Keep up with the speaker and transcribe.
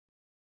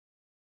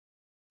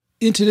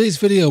In today's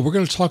video, we're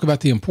going to talk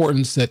about the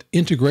importance that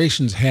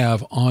integrations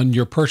have on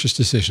your purchase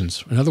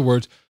decisions. In other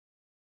words,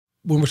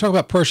 when we're talking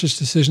about purchase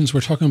decisions,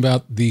 we're talking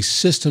about the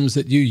systems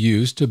that you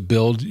use to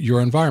build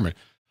your environment.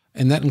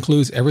 And that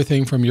includes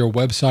everything from your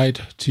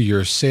website to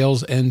your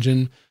sales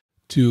engine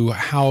to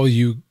how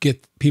you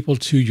get people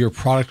to your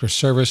product or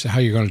service,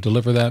 how you're going to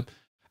deliver that.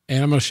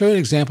 And I'm going to show you an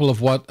example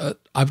of what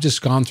I've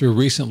just gone through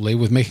recently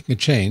with making a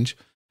change.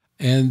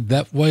 And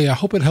that way, I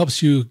hope it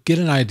helps you get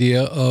an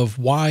idea of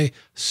why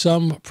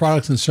some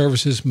products and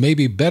services may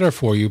be better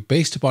for you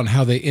based upon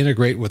how they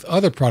integrate with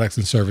other products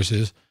and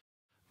services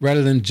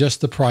rather than just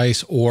the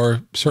price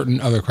or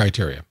certain other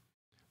criteria.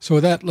 So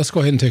with that, let's go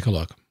ahead and take a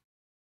look.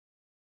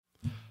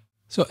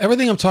 So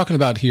everything I'm talking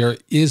about here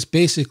is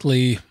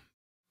basically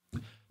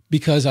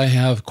because I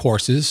have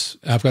courses.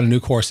 I've got a new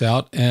course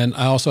out, and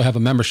I also have a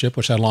membership,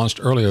 which I launched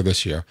earlier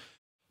this year.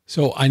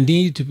 So I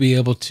need to be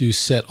able to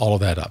set all of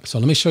that up. So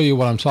let me show you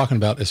what I'm talking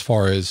about as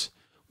far as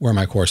where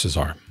my courses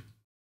are.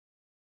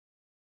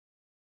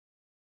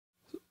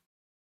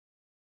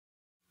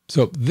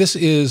 So this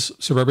is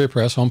Suburbia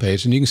Press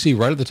homepage, and you can see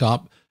right at the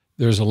top,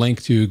 there's a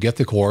link to get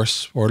the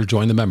course or to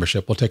join the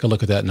membership. We'll take a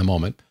look at that in a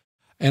moment.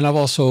 And I've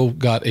also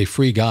got a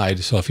free guide.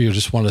 So if you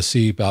just want to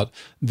see about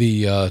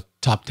the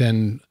top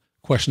 10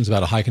 questions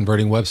about a high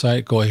converting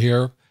website, go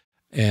here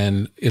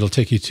and it'll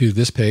take you to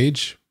this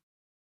page.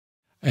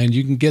 And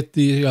you can get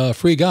the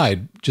free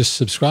guide. Just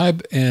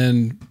subscribe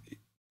and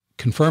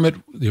confirm it.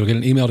 You'll get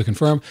an email to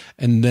confirm,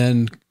 and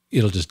then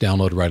it'll just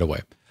download right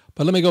away.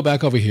 But let me go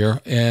back over here.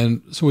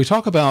 And so we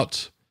talk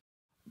about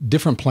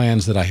different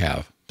plans that I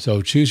have.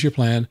 So choose your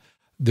plan.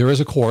 There is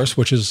a course,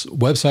 which is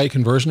Website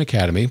Conversion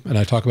Academy. And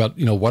I talk about,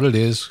 what it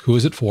is, who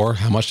is it for,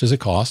 how much does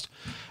it cost?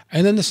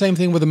 And then the same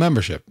thing with a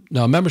membership.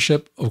 Now, a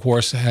membership, of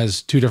course,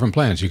 has two different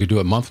plans. You could do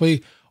it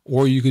monthly,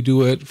 or you could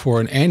do it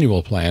for an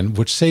annual plan,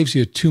 which saves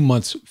you a 2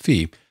 months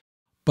fee.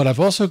 But I've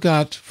also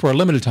got, for a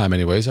limited time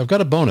anyways, I've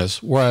got a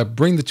bonus where I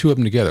bring the two of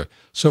them together.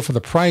 So for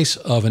the price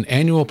of an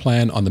annual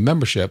plan on the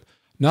membership,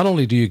 not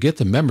only do you get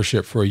the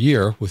membership for a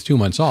year with 2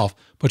 months off,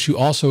 but you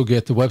also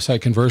get the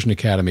Website Conversion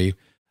Academy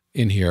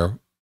in here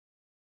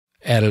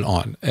added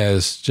on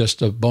as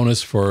just a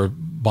bonus for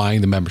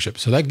buying the membership.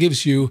 So that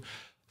gives you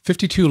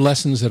 52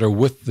 lessons that are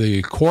with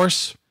the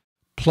course,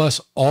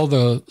 plus all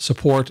the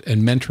support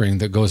and mentoring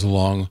that goes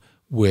along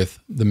with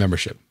the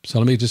membership. So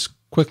let me just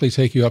quickly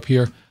take you up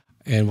here,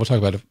 and we'll talk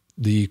about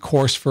the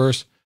course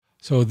first.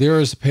 So there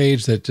is a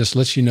page that just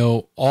lets you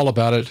know all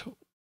about it,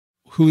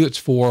 who it's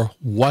for,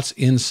 what's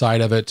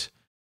inside of it,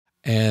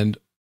 and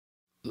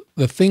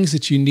the things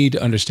that you need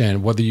to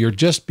understand, whether you're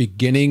just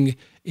beginning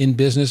in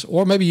business,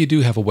 or maybe you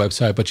do have a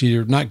website, but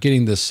you're not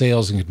getting the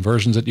sales and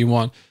conversions that you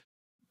want.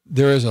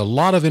 There is a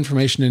lot of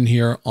information in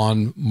here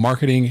on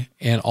marketing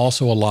and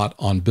also a lot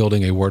on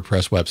building a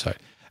WordPress website.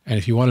 And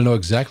if you want to know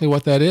exactly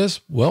what that is,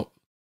 well,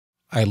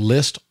 I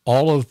list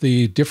all of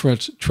the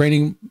different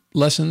training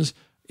lessons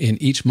in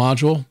each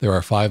module. There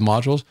are 5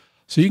 modules.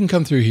 So you can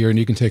come through here and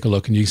you can take a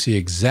look and you can see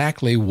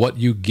exactly what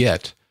you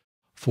get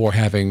for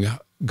having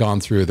gone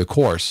through the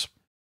course.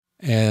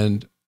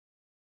 And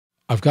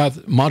I've got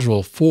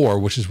module 4,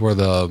 which is where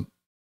the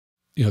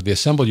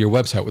assemble your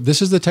website.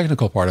 This is the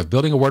technical part of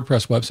building a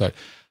WordPress website.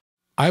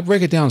 I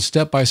break it down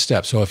step by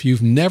step. So if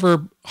you've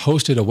never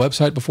hosted a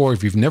website before,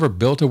 if you've never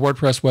built a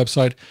WordPress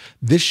website,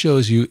 this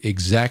shows you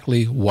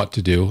exactly what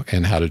to do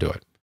and how to do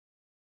it.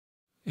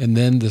 And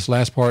then this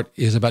last part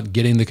is about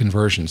getting the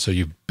conversion. So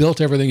you've built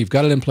everything, you've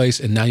got it in place,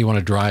 and now you want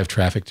to drive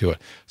traffic to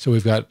it. So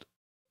we've got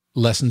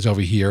lessons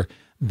over here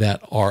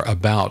that are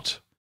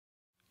about,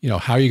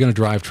 how are you going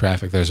to drive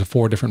traffic? There's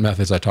 4 different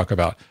methods I talk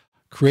about.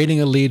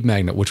 Creating a lead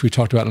magnet, which we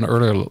talked about in an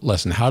earlier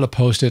lesson, how to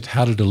post it,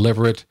 how to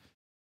deliver it,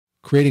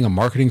 creating a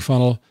marketing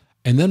funnel.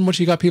 And then once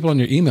you got people on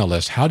your email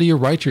list, how do you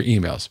write your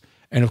emails?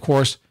 And of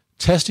course,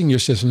 testing your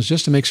systems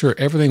just to make sure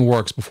everything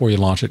works before you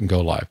launch it and go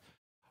live.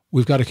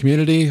 We've got a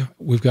community.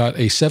 We've got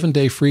a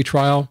 7-day free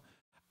trial.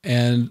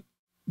 And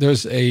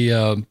there's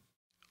a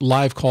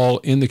live call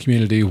in the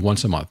community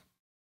once a month.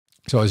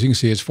 So as you can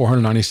see, it's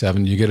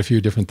 $497. You get a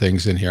few different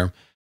things in here.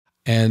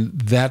 And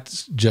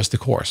that's just the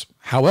course.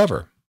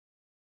 However,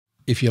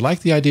 if you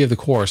like the idea of the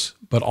course,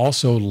 but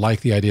also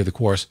like the idea of the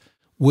course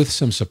with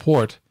some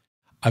support,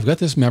 I've got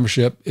this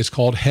membership. It's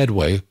called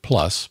Headway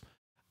Plus,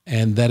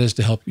 and that is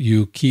to help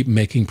you keep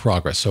making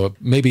progress. So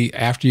maybe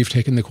after you've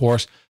taken the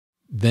course,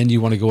 then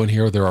you want to go in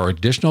here. There are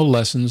additional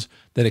lessons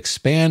that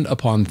expand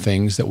upon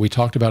things that we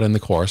talked about in the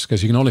course,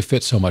 because you can only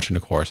fit so much in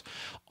a course.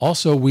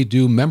 Also, we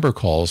do member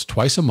calls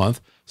twice a month,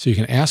 so you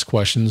can ask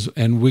questions,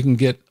 and we can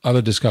get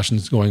other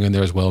discussions going in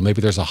there as well.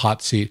 Maybe there's a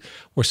hot seat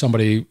where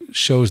somebody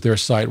shows their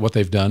site, what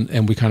they've done,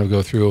 and we kind of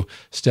go through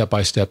step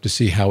by step to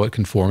see how it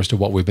conforms to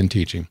what we've been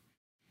teaching.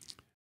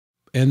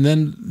 And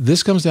then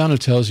this comes down and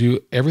tells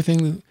you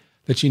everything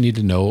that you need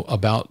to know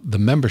about the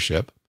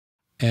membership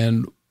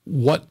and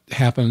what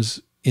happens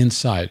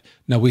inside.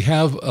 Now we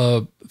have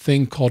a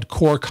thing called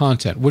core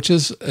content, which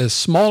is a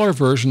smaller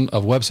version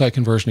of Website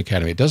Conversion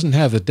Academy. It doesn't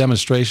have the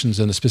demonstrations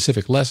and the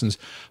specific lessons,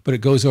 but it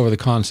goes over the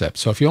concept.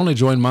 So if you only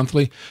join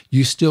monthly,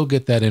 you still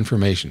get that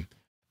information.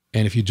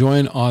 And if you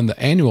join on the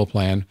annual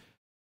plan,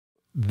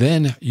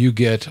 then you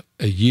get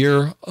a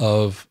year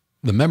of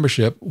the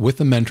membership with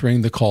the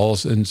mentoring, the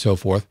calls, and so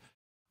forth.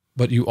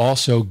 But you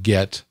also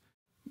get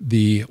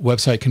the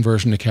Website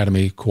Conversion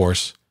Academy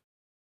course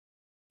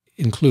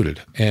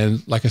included.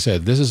 And like I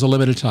said, this is a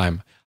limited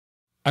time.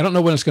 I don't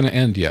know when it's going to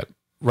end yet.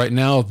 Right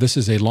now, this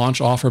is a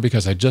launch offer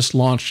because I just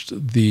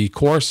launched the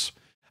course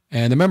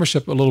and the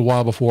membership a little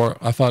while before.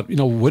 I thought,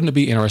 wouldn't it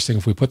be interesting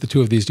if we put the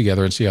two of these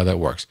together and see how that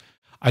works?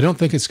 I don't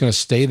think it's going to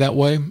stay that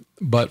way,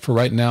 but for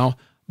right now,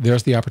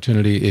 there's the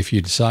opportunity. If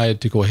you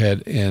decide to go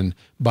ahead and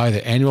buy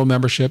the annual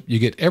membership, you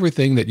get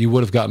everything that you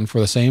would have gotten for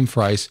the same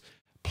price,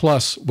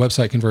 plus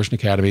Website Conversion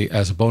Academy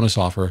as a bonus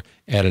offer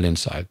added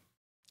inside.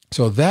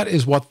 So that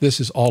is what this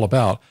is all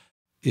about,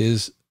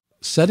 is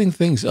setting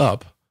things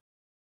up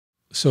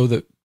so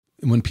that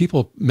when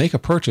people make a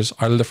purchase,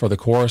 either for the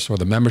course or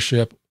the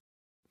membership,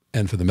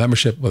 and for the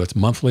membership, whether it's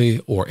monthly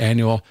or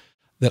annual,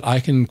 that I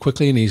can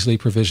quickly and easily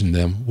provision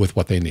them with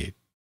what they need.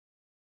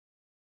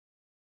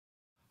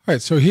 All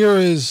right, so here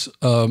is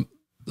the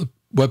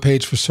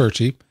webpage for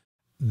Searchy.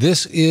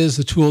 This is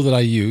the tool that I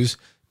use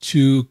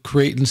to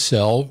create and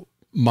sell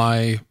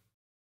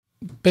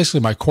basically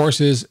my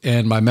courses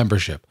and my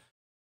membership.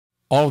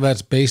 All of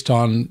that's based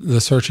on the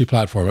Searchy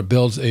platform. It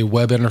builds a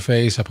web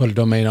interface. I put a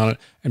domain on it,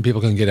 and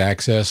people can get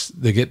access.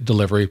 They get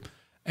delivery.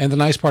 And the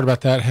nice part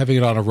about that, having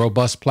it on a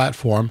robust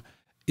platform,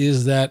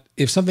 is that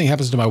if something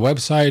happens to my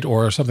website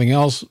or something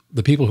else,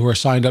 the people who are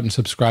signed up and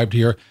subscribed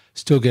here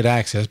still get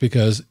access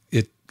because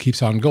it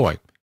keeps on going.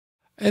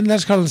 And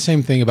that's kind of the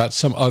same thing about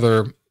some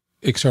other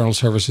external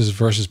services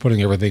versus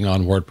putting everything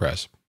on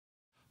WordPress.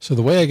 So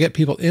the way I get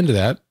people into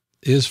that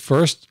is,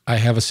 first, I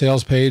have a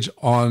sales page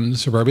on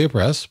Suburbia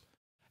Press,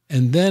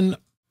 and then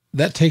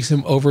that takes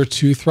them over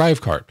to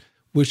ThriveCart,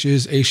 which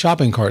is a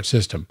shopping cart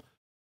system.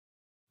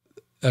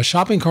 A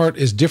shopping cart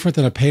is different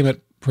than a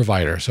payment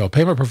provider. So a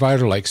payment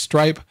provider like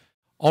Stripe,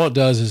 all it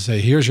does is say,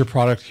 here's your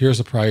product, here's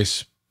the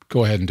price,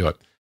 go ahead and do it.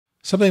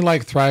 Something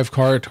like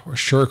ThriveCart or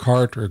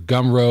SureCart or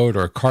Gumroad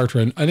or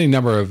Cartron, any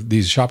number of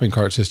these shopping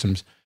cart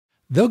systems,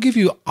 they'll give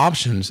you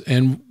options,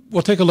 and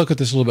we'll take a look at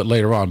this a little bit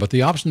later on, but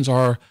the options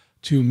are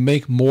to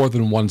make more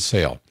than one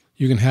sale.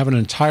 You can have an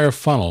entire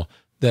funnel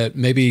that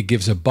maybe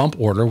gives a bump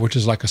order, which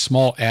is like a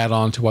small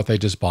add-on to what they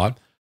just bought.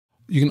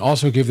 You can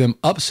also give them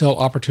upsell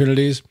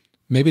opportunities,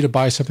 maybe to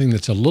buy something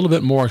that's a little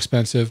bit more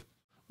expensive,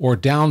 or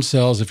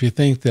downsells. If you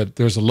think that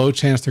there's a low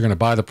chance they're going to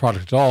buy the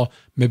product at all,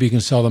 maybe you can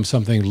sell them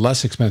something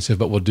less expensive,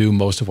 but will do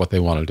most of what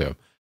they want to do.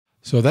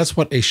 So that's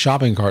what a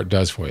shopping cart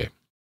does for you.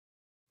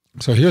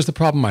 So here's the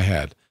problem I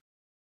had.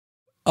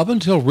 Up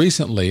until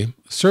recently,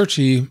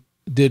 Searchy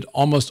did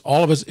almost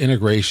all of its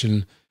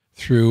integration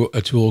through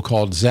a tool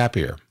called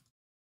Zapier.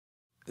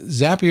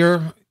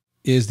 Zapier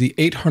is the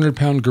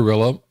 800-pound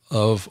gorilla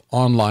of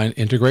online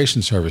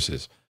integration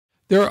services.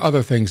 There are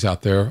other things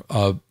out there.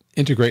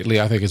 Integrately,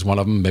 I think, is one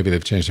of them. Maybe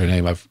they've changed their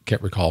name. I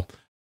can't recall.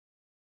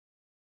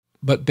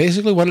 But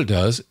basically what it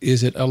does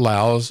is it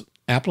allows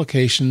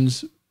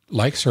applications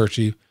like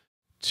Searchy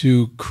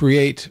to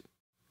create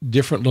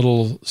different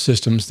little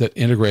systems that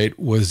integrate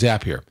with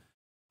Zapier.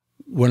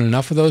 When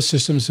enough of those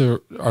systems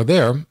are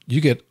there,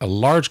 you get a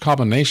large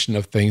combination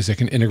of things that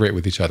can integrate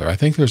with each other. I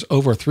think there's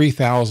over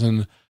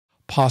 3,000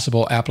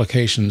 possible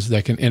applications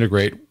that can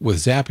integrate with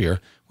Zapier,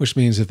 which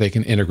means that they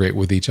can integrate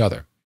with each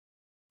other.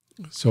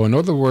 So in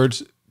other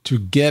words, to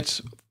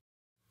get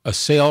a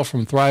sale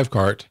from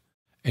ThriveCart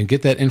and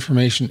get that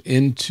information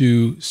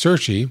into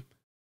Searchy,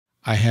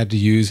 I had to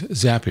use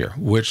Zapier,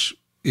 which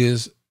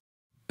is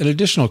an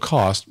additional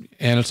cost,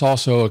 and it's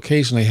also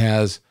occasionally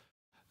has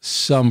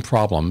some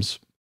problems.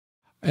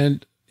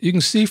 And you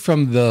can see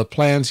from the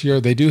plans here,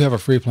 they do have a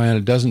free plan.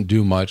 It doesn't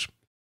do much,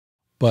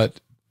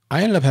 but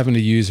I ended up having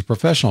to use a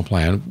professional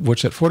plan,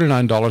 which at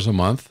 $49 a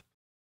month,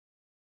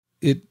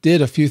 it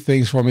did a few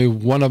things for me.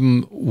 One of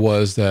them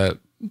was that,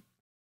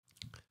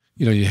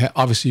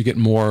 obviously you get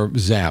more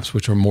zaps,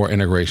 which are more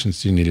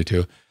integrations you needed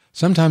to.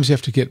 Sometimes you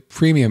have to get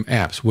premium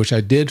apps, which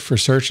I did for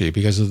Searchy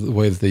because of the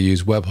way that they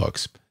use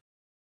webhooks.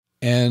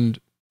 And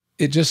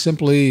it just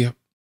simply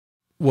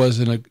was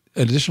an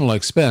additional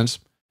expense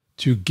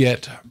to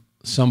get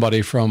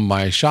somebody from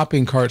my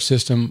shopping cart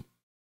system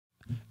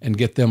and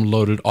get them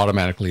loaded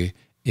automatically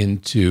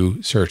into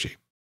Searchy.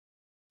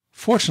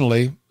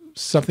 Fortunately,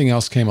 something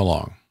else came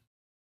along.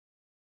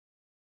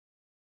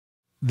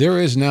 There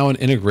is now an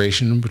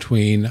integration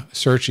between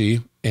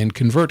Searchy and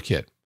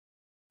ConvertKit,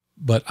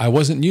 but I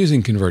wasn't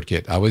using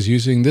ConvertKit. I was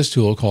using this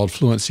tool called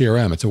Fluent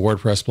CRM. It's a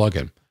WordPress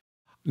plugin.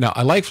 Now,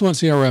 I like Fluent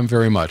CRM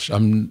very much.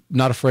 I'm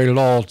not afraid at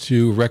all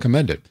to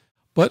recommend it,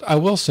 but I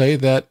will say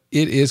that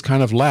it is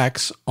kind of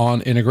lax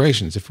on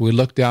integrations. If we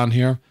look down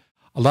here,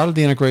 a lot of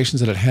the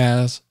integrations that it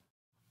has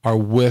are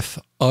with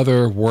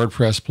other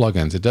WordPress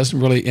plugins. It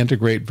doesn't really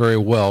integrate very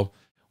well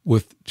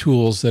with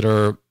tools that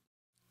are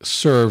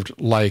served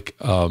like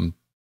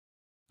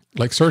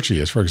Searchy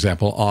is, for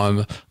example,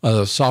 on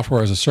a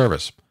software as a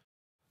service.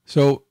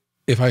 So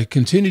if I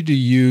continue to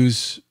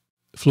use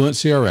Fluent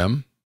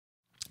CRM,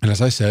 and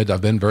as I said,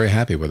 I've been very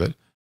happy with it,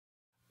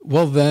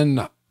 well,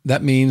 then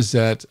that means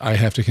that I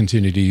have to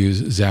continue to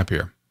use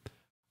Zapier.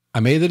 I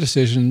made the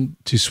decision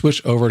to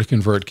switch over to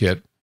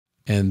ConvertKit,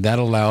 and that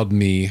allowed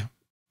me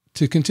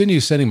to continue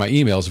sending my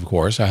emails, of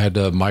course. I had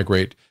to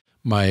migrate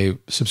my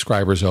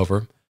subscribers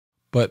over,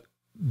 but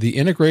the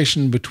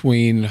integration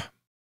between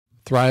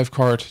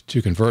Thrivecart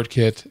to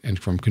ConvertKit and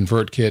from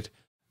ConvertKit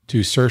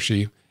to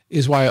Searchy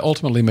is why I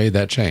ultimately made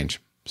that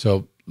change.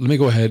 So let me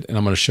go ahead and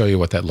I'm going to show you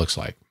what that looks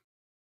like.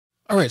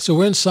 All right, so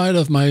we're inside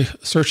of my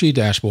Searchy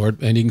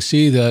dashboard, and you can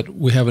see that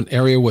we have an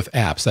area with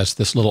apps. That's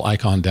this little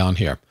icon down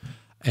here.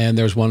 And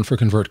there's one for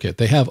ConvertKit.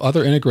 They have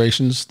other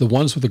integrations. The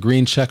ones with the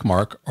green check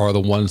mark are the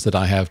ones that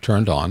I have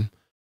turned on.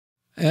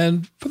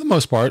 And for the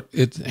most part,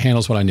 it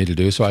handles what I need to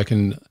do. So I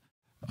can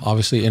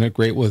obviously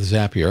integrate with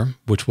Zapier,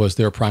 which was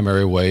their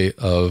primary way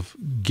of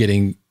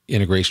getting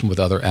integration with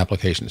other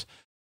applications.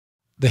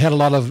 They had a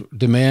lot of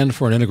demand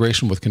for an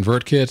integration with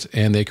ConvertKit,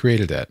 and they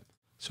created that.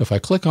 So if I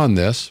click on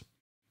this,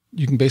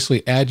 you can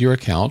basically add your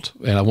account,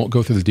 and I won't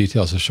go through the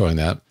details of showing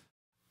that.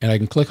 And I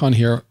can click on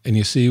here, and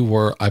you see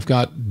where I've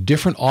got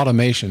different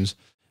automations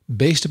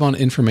based upon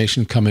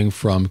information coming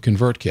from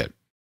ConvertKit.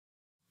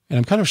 And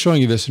I'm kind of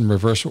showing you this in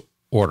reverse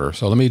order.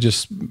 So let me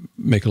just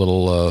make a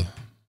little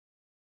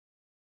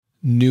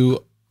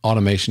new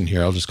automation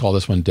here. I'll just call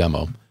this one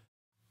demo.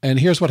 And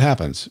here's what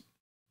happens.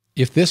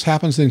 If this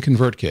happens in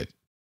ConvertKit,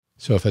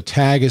 so if a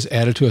tag is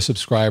added to a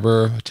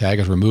subscriber, a tag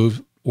is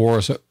removed, or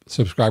a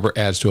subscriber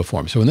adds to a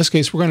form. So in this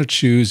case, we're going to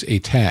choose a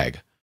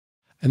tag,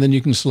 and then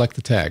you can select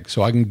the tag.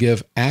 So I can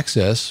give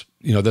access,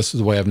 this is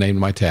the way I've named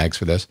my tags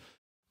for this,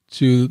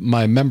 to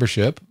my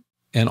membership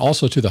and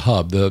also to the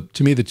hub.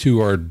 To me, the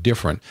two are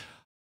different.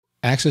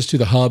 Access to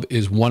the hub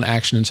is one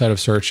action inside of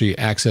Searchy.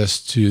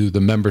 Access to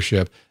the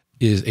membership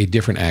is a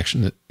different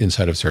action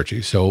inside of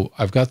Searchy. So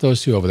I've got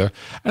those two over there.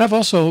 And I've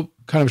also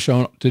kind of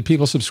shown, did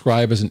people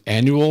subscribe as an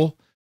annual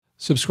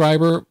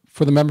subscriber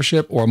for the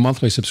membership or a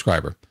monthly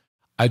subscriber?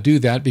 I do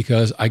that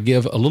because I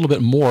give a little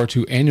bit more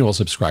to annual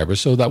subscribers,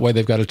 so that way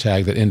they've got a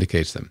tag that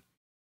indicates them.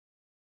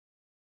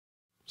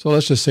 So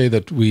let's just say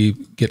that we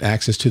get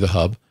access to the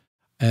hub,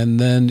 and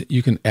then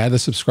you can add the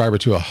subscriber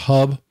to a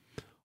hub,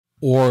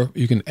 or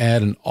you can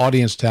add an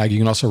audience tag. You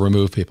can also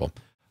remove people.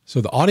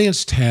 So the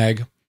audience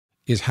tag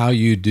is how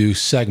you do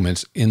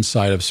segments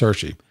inside of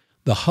Searchy.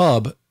 The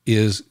hub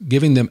is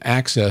giving them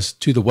access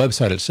to the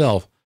website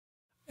itself.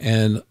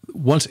 And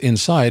once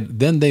inside,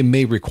 then they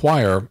may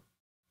require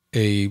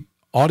a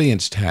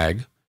audience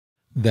tag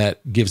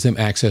that gives them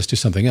access to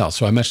something else.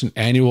 So I mentioned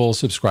annual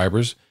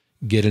subscribers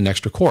get an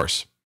extra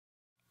course.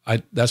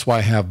 That's why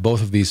I have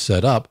both of these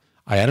set up.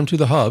 I add them to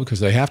the hub because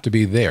they have to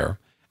be there.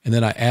 And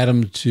then I add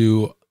them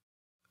to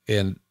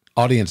an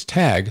audience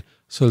tag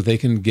so that they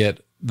can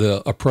get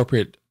the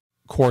appropriate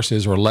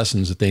courses or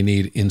lessons that they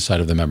need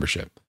inside of the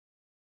membership.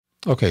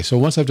 Okay, so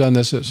once I've done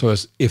this,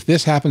 if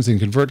this happens in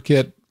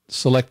ConvertKit,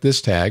 select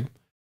this tag,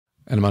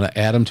 and I'm going to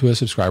add them to a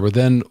subscriber,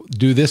 then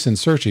do this in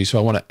Searchy. So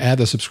I want to add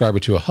the subscriber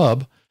to a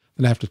hub,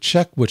 then I have to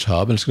check which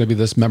hub, and it's going to be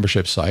this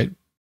membership site,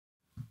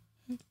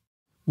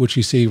 which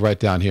you see right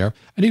down here.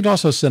 And you can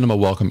also send them a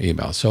welcome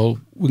email. So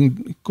we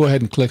can go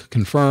ahead and click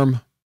confirm.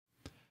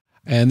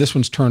 And this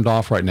one's turned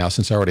off right now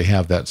since I already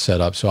have that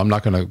set up. So I'm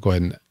not going to go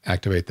ahead and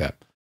activate that.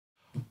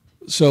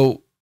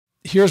 So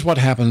here's what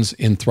happens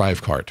in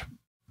Thrivecart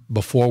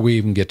before we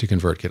even get to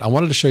ConvertKit. I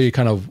wanted to show you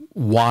kind of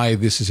why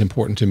this is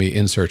important to me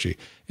in Searchy.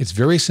 It's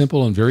very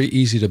simple and very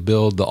easy to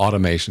build the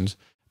automations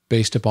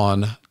based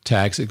upon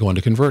tags that go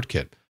into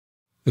ConvertKit.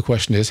 The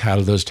question is, how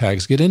do those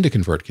tags get into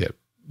ConvertKit?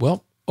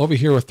 Well, over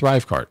here with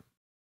Thrivecart,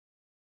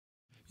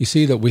 you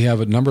see that we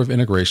have a number of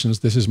integrations.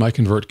 This is my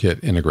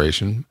ConvertKit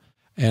integration,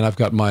 and I've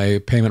got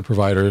my payment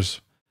providers,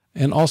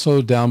 and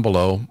also down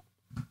below,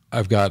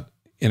 I've got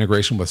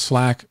integration with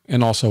Slack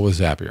and also with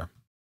Zapier.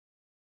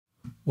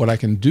 What I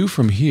can do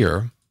from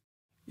here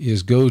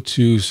is go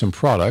to some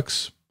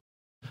products.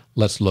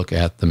 Let's look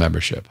at the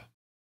membership.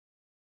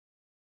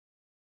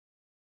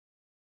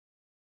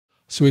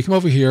 So we come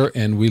over here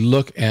and we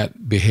look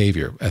at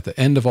behavior. At the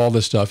end of all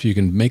this stuff, you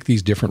can make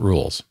these different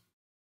rules.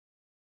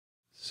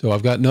 So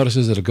I've got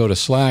notices that'll go to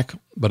Slack,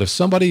 but if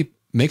somebody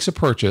makes a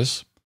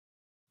purchase,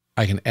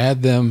 I can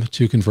add them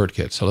to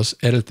ConvertKit. So let's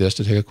edit this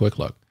to take a quick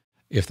look.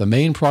 If the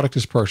main product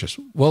is purchased,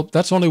 well,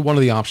 that's only one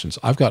of the options.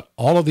 I've got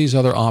all of these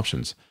other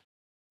options.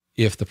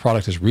 If the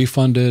product is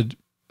refunded,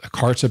 a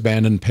cart's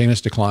abandoned,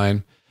 payments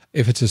decline.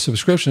 If it's a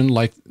subscription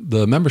like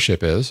the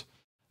membership is,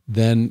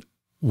 then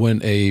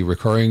when a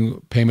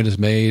recurring payment is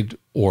made,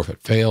 or if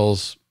it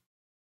fails,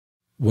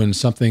 when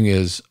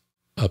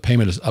a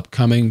payment is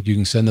upcoming, you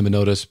can send them a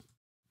notice.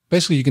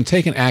 Basically, you can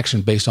take an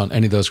action based on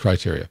any of those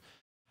criteria.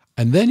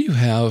 And then you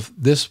have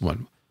this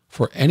one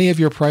for any of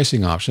your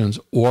pricing options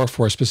or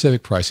for a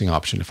specific pricing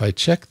option. If I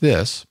check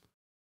this,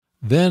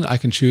 then I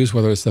can choose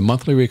whether it's the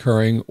monthly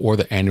recurring or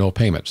the annual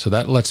payment. So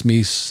that lets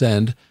me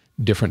send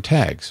different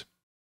tags.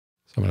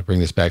 So I'm going to bring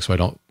this back so I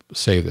don't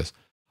save this.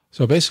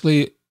 So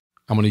basically,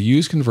 I'm going to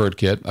use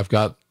ConvertKit. I've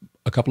got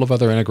a couple of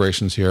other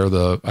integrations here.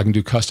 I can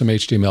do custom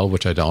HTML,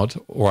 which I don't,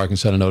 or I can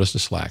send a notice to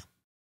Slack.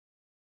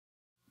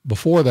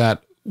 Before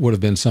that would have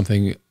been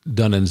something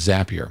done in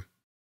Zapier.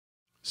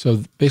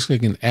 So basically, I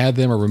can add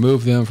them or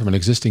remove them from an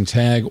existing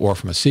tag or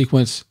from a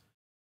sequence.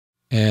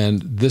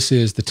 And this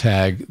is the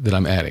tag that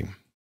I'm adding.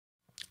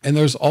 And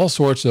there's all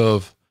sorts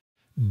of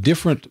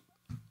different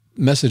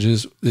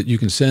messages that you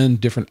can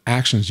send, different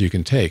actions you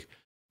can take.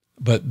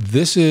 But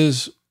this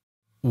is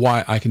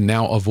why I can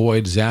now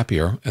avoid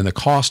Zapier and the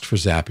cost for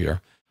Zapier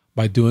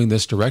by doing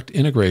this direct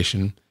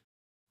integration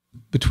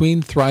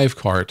between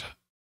ThriveCart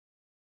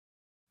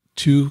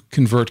to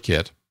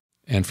ConvertKit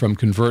and from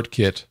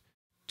ConvertKit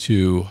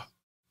to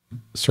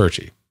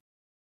Searchy.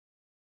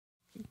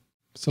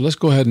 So let's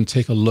go ahead and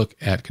take a look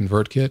at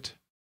ConvertKit.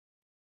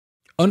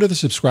 Under the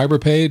subscriber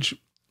page,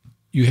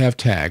 you have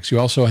tags. You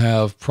also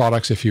have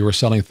products if you were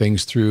selling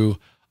things through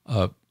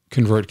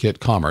ConvertKit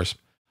Commerce.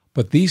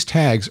 But these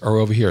tags are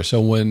over here.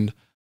 So when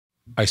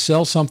I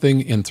sell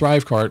something in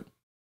ThriveCart,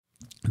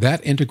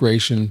 that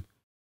integration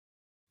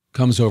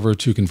comes over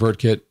to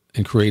ConvertKit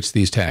and creates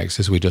these tags,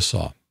 as we just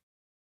saw.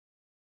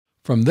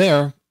 From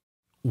there,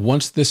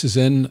 once this is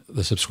in,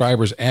 the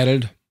subscribers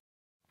added,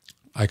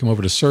 I come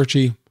over to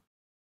Searchy,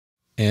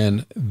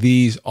 and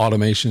these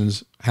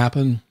automations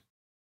happen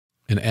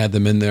and add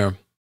them in there.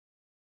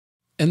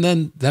 And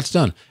then that's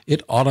done.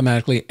 It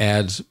automatically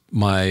adds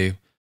my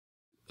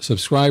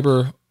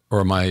subscriber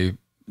or my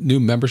new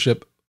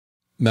membership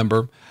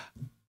member,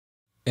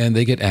 and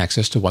they get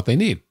access to what they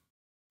need.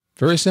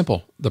 Very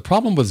simple. The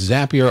problem with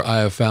Zapier, I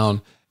have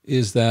found,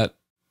 is that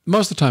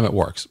most of the time it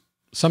works.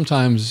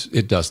 Sometimes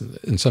it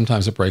doesn't, and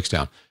sometimes it breaks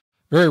down.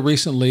 Very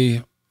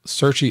recently,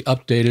 Searchy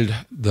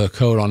updated the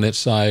code on its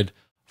side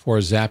for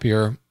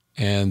Zapier,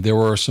 and there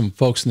were some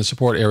folks in the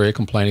support area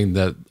complaining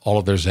that all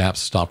of their Zaps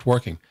stopped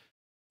working.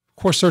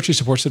 Of course, Searchy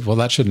support said, well,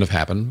 that shouldn't have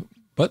happened.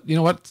 But you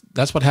know what?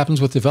 That's what happens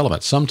with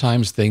development.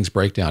 Sometimes things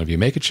break down. If you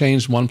make a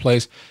change in one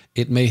place,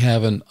 it may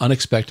have an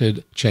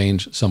unexpected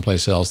change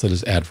someplace else that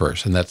is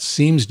adverse. And that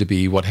seems to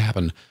be what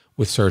happened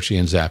with Searchy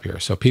and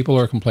Zapier. So people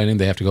are complaining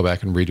they have to go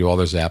back and redo all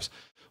their Zaps,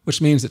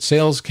 which means that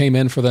sales came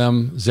in for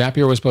them.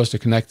 Zapier was supposed to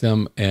connect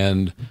them,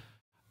 and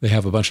they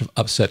have a bunch of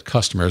upset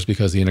customers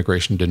because the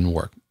integration didn't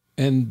work.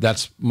 And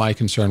that's my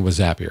concern with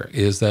Zapier,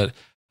 is that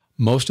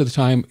most of the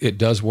time it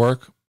does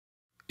work.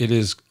 It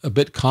is a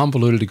bit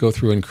convoluted to go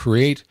through and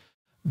create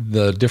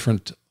the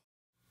different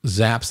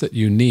Zaps that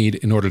you need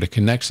in order to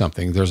connect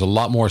something. There's a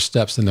lot more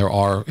steps than there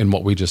are in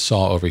what we just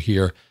saw over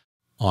here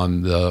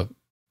on the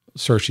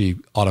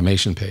Searchy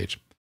automation page.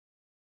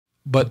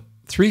 But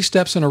 3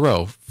 steps in a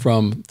row,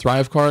 from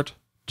ThriveCart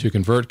to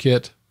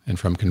ConvertKit and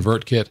from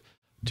ConvertKit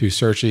to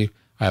Searchy.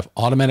 I have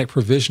automatic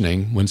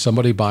provisioning. When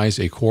somebody buys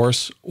a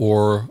course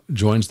or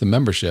joins the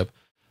membership,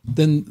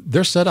 then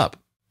they're set up.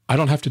 I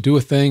don't have to do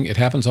a thing. It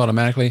happens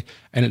automatically,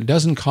 and it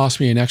doesn't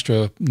cost me an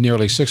extra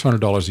nearly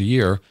 $600 a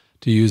year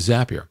to use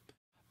Zapier.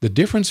 The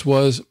difference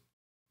was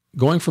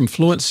going from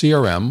Fluent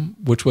CRM,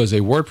 which was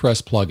a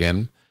WordPress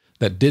plugin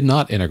that did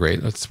not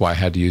integrate, that's why I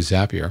had to use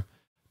Zapier,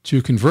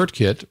 to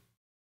ConvertKit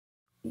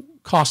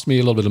cost me a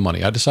little bit of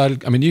money. I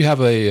decided, you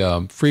have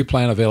a free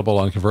plan available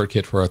on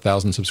ConvertKit for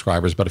 1,000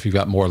 subscribers, but if you've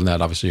got more than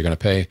that, obviously you're going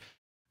to pay.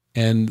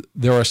 And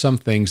there are some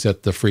things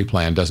that the free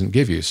plan doesn't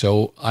give you.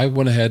 So I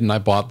went ahead and I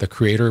bought the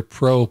Creator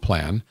Pro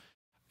plan.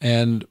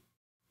 And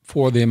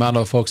for the amount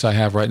of folks I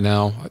have right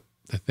now,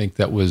 I think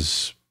that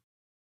was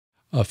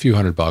a few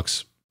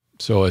 $100.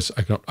 So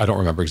I don't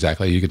remember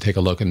exactly. You could take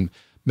a look and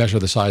measure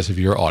the size of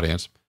your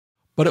audience.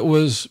 But it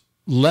was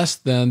less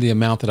than the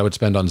amount that I would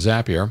spend on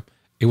Zapier.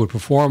 It would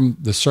perform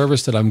the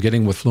service that I'm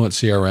getting with Fluent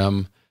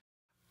CRM.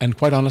 And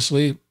quite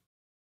honestly,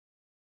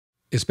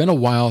 it's been a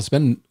while. It's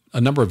been a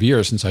number of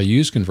years since I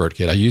used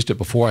ConvertKit. I used it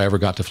before I ever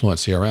got to Fluent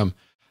CRM.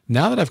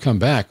 Now that I've come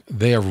back,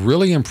 they have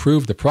really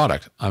improved the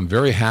product. I'm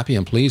very happy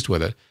and pleased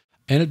with it.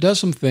 And it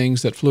does some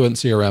things that Fluent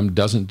CRM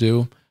doesn't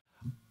do,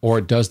 or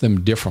it does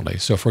them differently.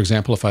 So for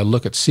example, if I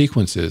look at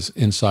sequences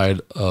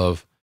inside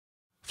of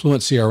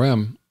Fluent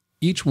CRM,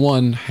 each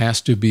one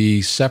has to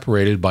be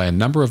separated by a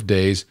number of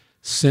days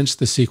since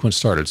the sequence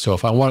started. So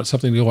if I want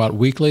something to go out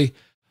weekly,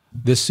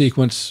 this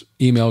sequence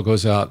email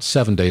goes out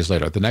 7 days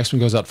later. The next one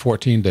goes out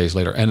 14 days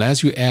later. And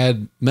as you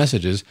add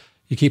messages,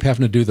 you keep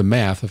having to do the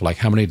math of like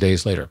how many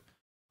days later.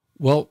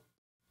 Well,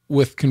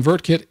 with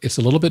ConvertKit, it's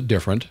a little bit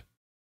different.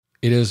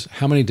 It is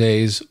how many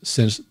days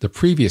since the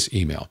previous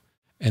email.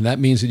 And that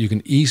means that you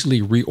can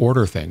easily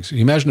reorder things.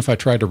 Imagine if I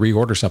tried to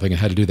reorder something and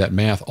had to do that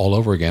math all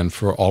over again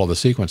for all of the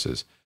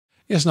sequences.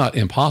 It's not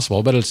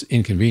impossible, but it's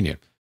inconvenient.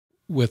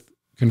 With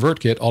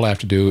ConvertKit, all I have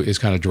to do is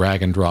kind of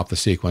drag and drop the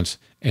sequence,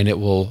 and it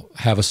will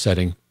have a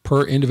setting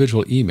per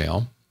individual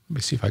email. Let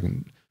me see if I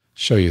can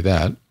show you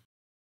that. All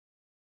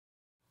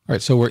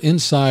right, so we're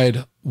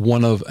inside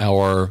one of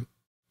our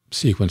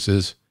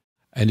sequences,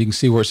 and you can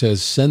see where it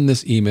says send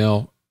this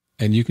email,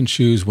 and you can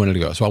choose when to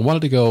go. So I want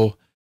it to go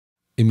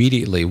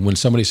immediately when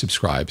somebody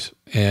subscribes,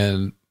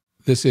 and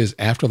this is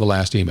after the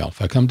last email.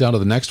 If I come down to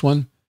the next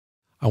one,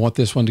 I want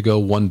this one to go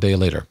 1 day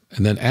later.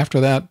 And then after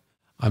that,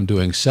 I'm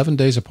doing 7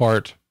 days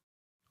apart,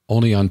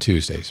 only on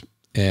Tuesdays.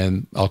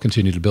 And I'll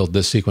continue to build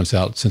this sequence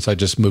out since I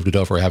just moved it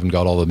over. I haven't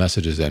got all the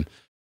messages in.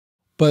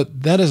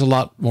 But that is a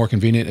lot more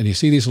convenient. And you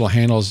see these little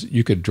handles,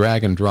 you could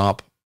drag and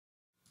drop,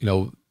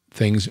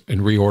 things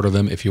and reorder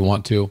them if you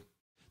want to.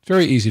 It's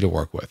very easy to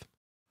work with.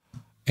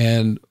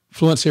 And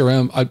Fluent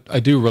CRM, I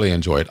do really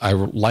enjoy it. I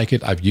like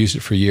it. I've used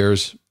it for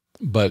years,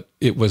 but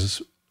it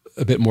was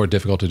a bit more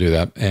difficult to do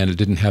that, and it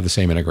didn't have the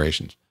same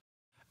integrations.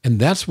 And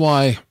that's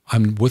why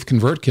I'm with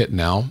ConvertKit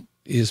now,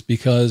 is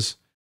because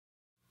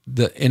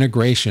the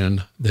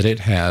integration that it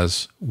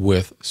has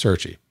with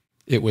Searchy.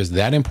 It was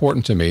that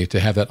important to me to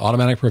have that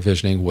automatic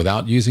provisioning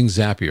without using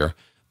Zapier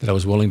that I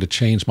was willing to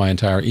change my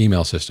entire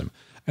email system.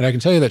 And I can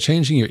tell you that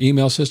changing your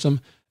email system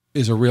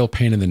is a real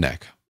pain in the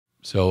neck.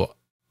 So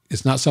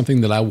it's not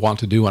something that I want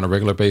to do on a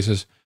regular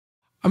basis.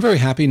 I'm very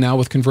happy now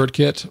with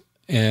ConvertKit,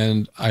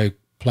 and I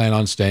plan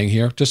on staying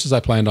here, just as I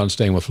planned on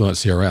staying with Fluent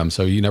CRM.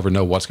 So you never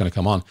know what's going to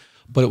come on.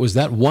 But it was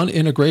that one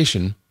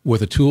integration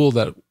with a tool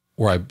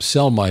where I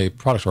sell my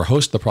products or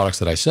host the products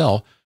that I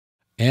sell,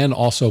 and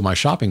also my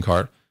shopping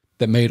cart,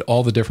 that made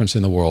all the difference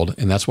in the world.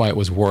 And that's why it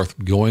was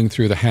worth going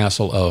through the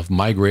hassle of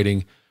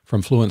migrating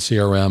from Fluent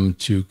CRM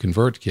to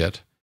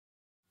ConvertKit,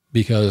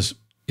 because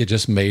it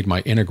just made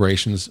my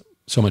integrations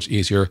so much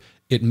easier.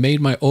 It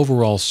made my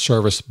overall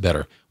service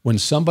better. When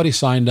somebody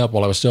signed up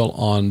while I was still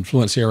on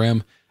Fluent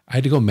CRM, I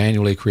had to go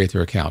manually create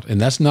their account. And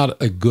that's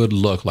not a good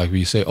look. Like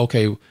we say,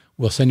 okay,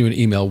 we'll send you an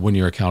email when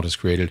your account is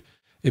created.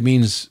 It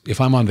means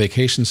if I'm on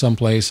vacation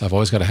someplace, I've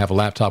always got to have a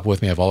laptop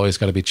with me. I've always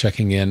got to be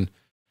checking in.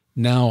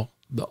 Now,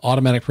 the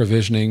automatic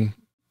provisioning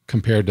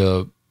compared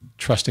to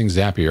trusting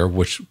Zapier,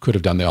 which could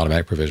have done the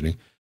automatic provisioning,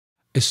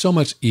 is so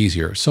much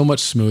easier, so much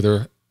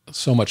smoother,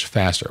 so much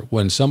faster.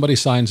 When somebody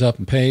signs up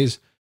and pays,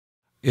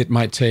 it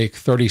might take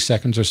 30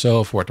 seconds or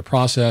so for it to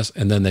process,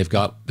 and then they've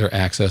got their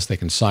access. They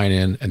can sign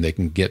in and they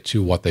can get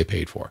to what they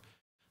paid for.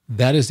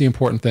 That is the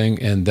important thing,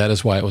 and that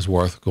is why it was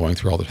worth going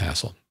through all the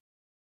hassle.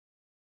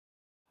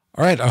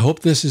 All right, I hope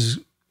this has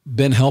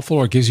been helpful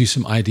or gives you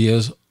some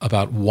ideas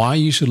about why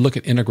you should look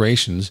at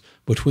integrations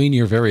between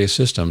your various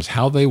systems,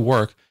 how they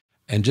work,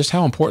 and just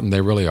how important they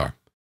really are.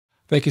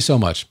 Thank you so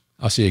much.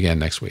 I'll see you again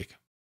next week.